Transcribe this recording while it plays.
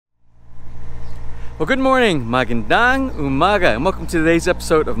Well, good morning, magandang umaga, and welcome to today's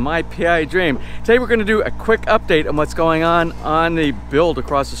episode of My PI Dream. Today we're going to do a quick update on what's going on the build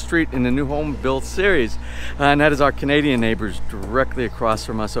across the street in the new home build series. And that is our Canadian neighbors directly across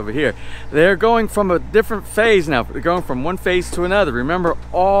from us over here. They're going from a different phase now. They're going from one phase to another. Remember,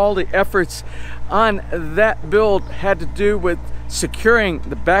 all the efforts on that build had to do with securing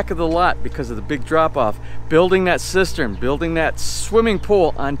the back of the lot because of the big drop-off, building that cistern, building that swimming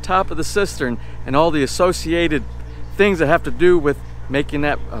pool on top of the cistern, and all the associated things that have to do with making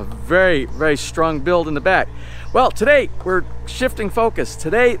that a very, very strong build in the back. Well, today we're shifting focus.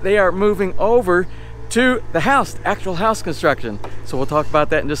 Today they are moving over to the house, the actual house construction. So we'll talk about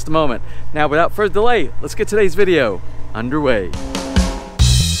that in just a moment. Now, without further delay, let's get today's video underway.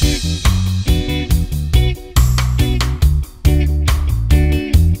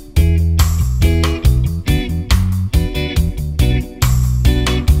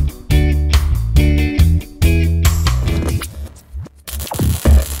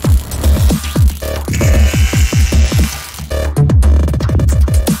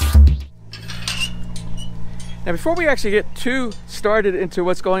 Now, before we actually get too started into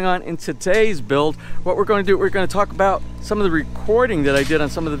what's going on in today's build, what we're going to do, we're going to talk about some of the recording that I did on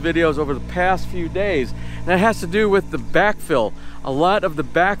some of the videos over the past few days. And that has to do with the backfill. A lot of the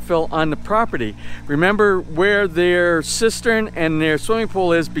backfill on the property. Remember where their cistern and their swimming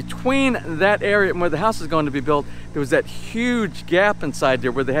pool is, between that area and where the house is going to be built, there was that huge gap inside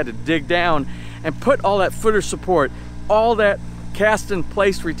there where they had to dig down and put all that footer support, all that cast in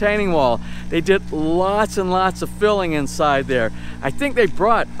place retaining wall. They did lots and lots of filling inside there. I think they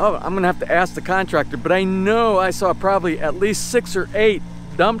brought, I'm gonna have to ask the contractor, but I know I saw probably at least 6 or 8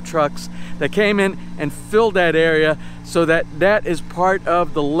 dump trucks that came in and filled that area, so that is part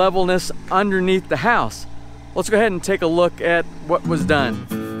of the levelness underneath the house. Let's go ahead and take a look at what was done.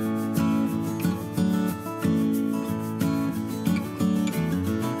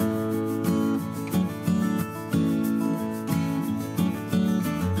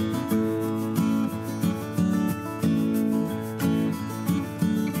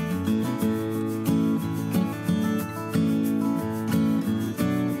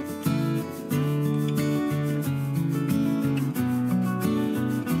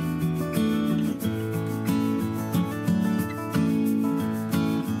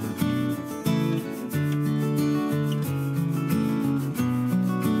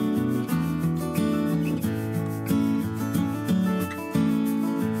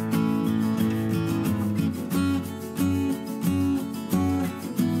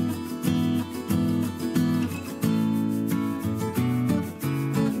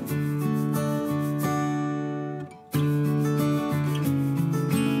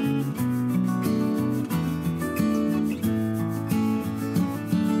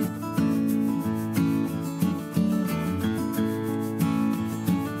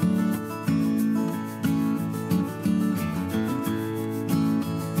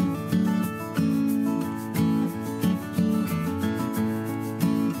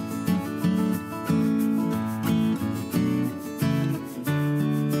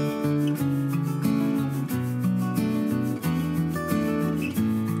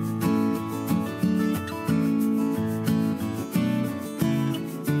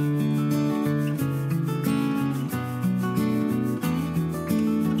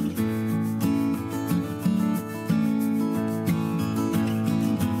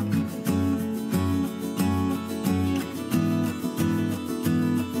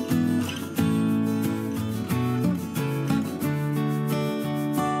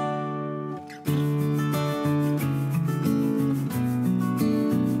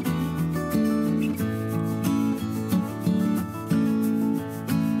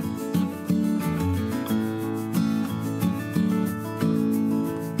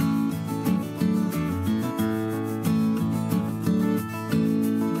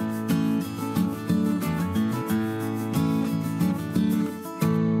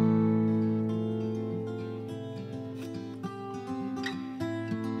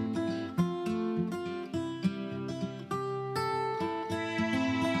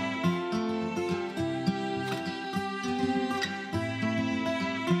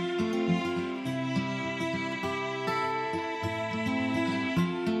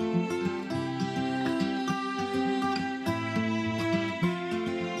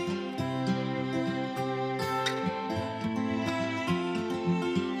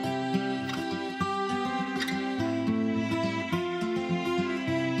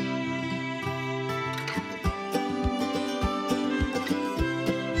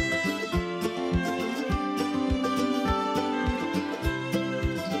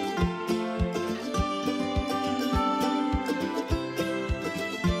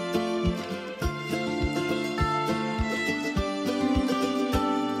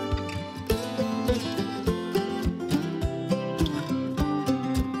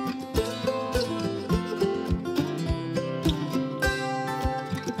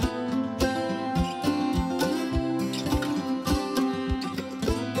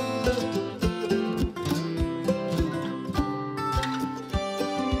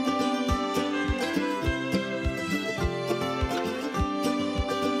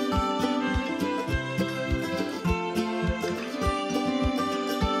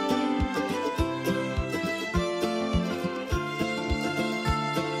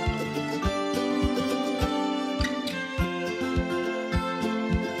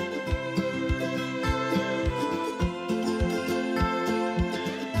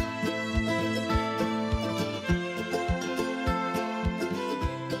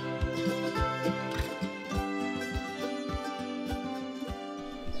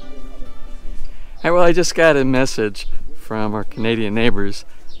 Hey, well, I just got a message from our Canadian neighbors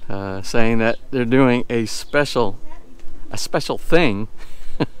saying that they're doing a special thing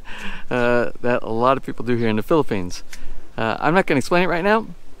that a lot of people do here in the Philippines. I'm not going to explain it right now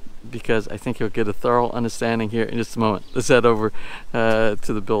because I think you'll get a thorough understanding here in just a moment. Let's head over to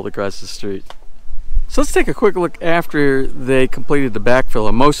the build across the street. So let's take a quick look after they completed the backfill,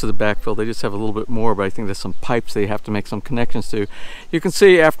 or most of the backfill. They just have a little bit more, but I think there's some pipes they have to make some connections to. You can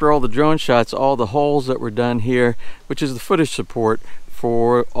see after all the drone shots, all the holes that were done here, which is the footage support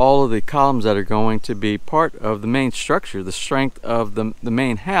for all of the columns that are going to be part of the main structure, the strength of the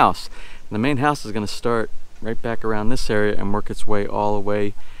main house. And the main house is going to start right back around this area and work its way all the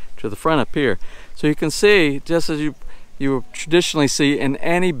way to the front up here. So you can see, just as you traditionally see in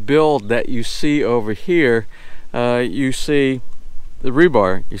any build that you see over here, you see the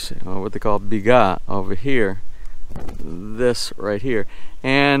rebar, you see what they call biga over here, this right here,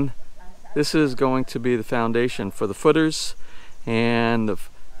 and this is going to be the foundation for the footers, and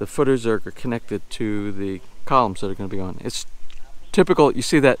the footers are connected to the columns that are going to be on. It's typical, you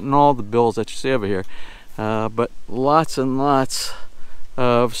see that in all the builds that you see over here, but lots and lots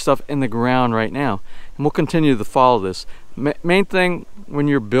of stuff in the ground right now, and we'll continue to follow this. Main thing when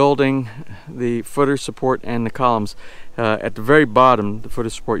you're building the footer support and the columns, at the very bottom, the footer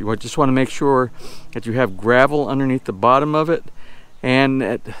support, you just want to make sure that you have gravel underneath the bottom of it, and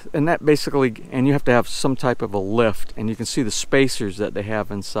that basically, and you have to have some type of a lift, and you can see the spacers that they have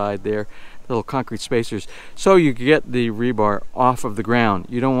inside there, little concrete spacers, so you get the rebar off of the ground.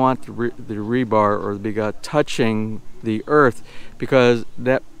 You don't want the rebar or the biga touching the earth, because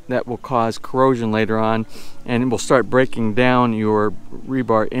that will cause corrosion later on, and it will start breaking down your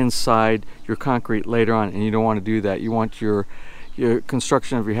rebar inside your concrete later on, and you don't want to do that. You want your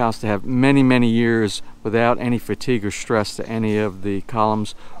construction of your house to have many years without any fatigue or stress to any of the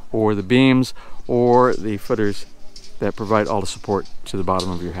columns or the beams or the footers that provide all the support to the bottom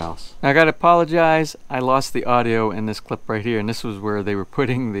of your house. Now, I gotta apologize, I lost the audio in this clip right here, and this was where they were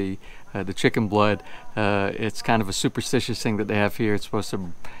putting the chicken blood. It's kind of a superstitious thing that they have here. It's supposed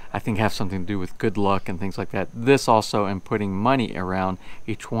to, I think, have something to do with good luck and things like that. This also, and putting money around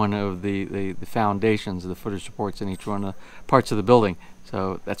each one of the foundations, the footer supports in each one of the parts of the building.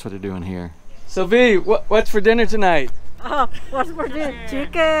 So that's what they're doing here. So V, what's for dinner tonight? Oh, what's for dinner?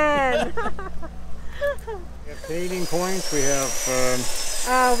 Chicken! We have Canadian coins, we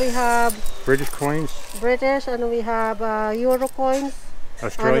have British coins. British, and we have Euro coins.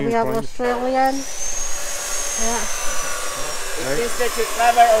 Australian and we have coins. Australian. Yeah. It means that you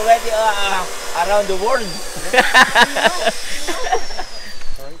travel already around the world.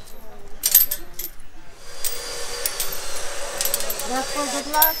 That's for good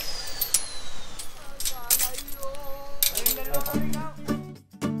luck.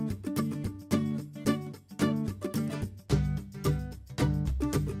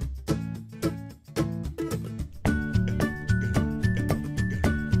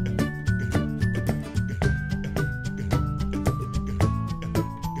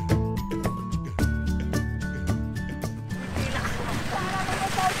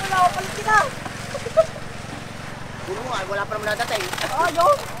 Wala pa naman nadating. Oh,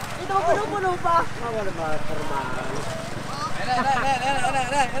 yun! Ito, puno pa! Wala ba formal?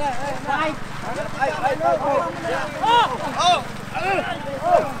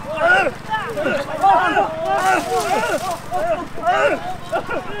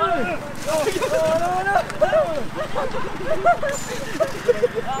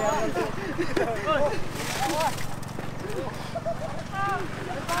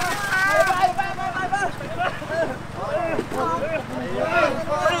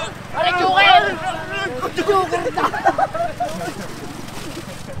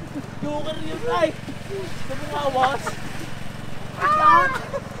 Joker yun ay! Ito mong awas!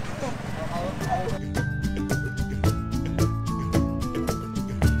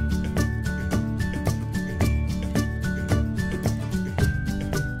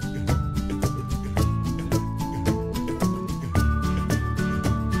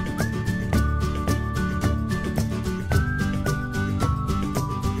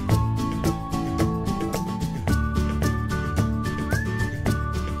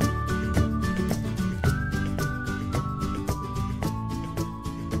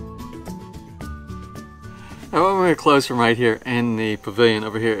 Now, we're going to close from right here in the pavilion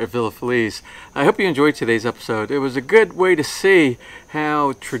over here at Villa Feliz. I hope you enjoyed today's episode. It was a good way to see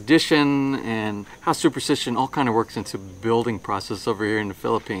how tradition and how superstition all kind of works into building process over here in the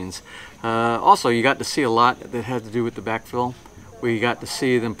Philippines. Also, you got to see a lot that had to do with the backfill. We got to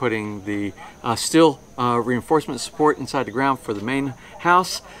see them putting the steel reinforcement support inside the ground for the main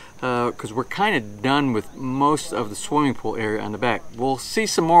house. because we're kind of done with most of the swimming pool area on the back. We'll see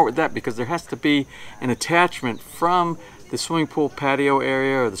some more with that because there has to be an attachment from the swimming pool patio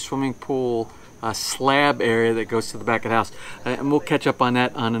area or the swimming pool slab area that goes to the back of the house, and we'll catch up on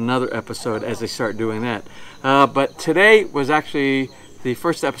that on another episode as they start doing that. But today was actually the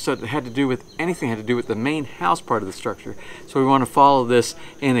first episode that had to do with anything had to do with the main house part of the structure. So we want to follow this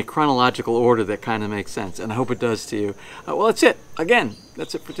in a chronological order that kind of makes sense, and I hope it does to you. Well, that's it. Again,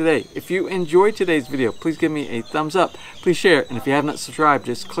 that's it for today. If you enjoyed today's video, please give me a thumbs up. Please share, and if you have not subscribed,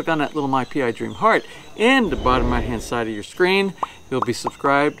 just click on that little MPID Dream heart in the bottom right hand side of your screen. You'll be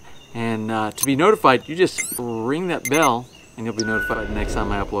subscribed, and to be notified, you just ring that bell, and you'll be notified the next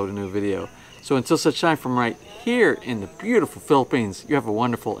time I upload a new video. So until such time, from right here in the beautiful Philippines, you have a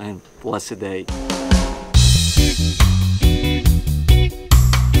wonderful and blessed day.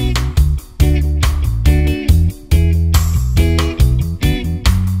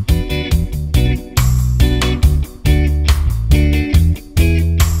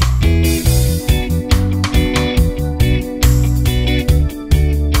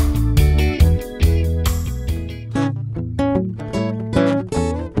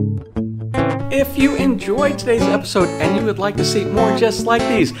 If you enjoyed today's episode and you would like to see more just like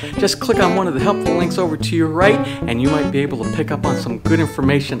these, just click on one of the helpful links over to your right and you might be able to pick up on some good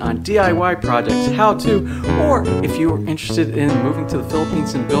information on DIY projects, how to, or if you are interested in moving to the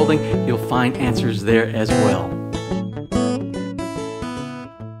Philippines and building, you'll find answers there as well.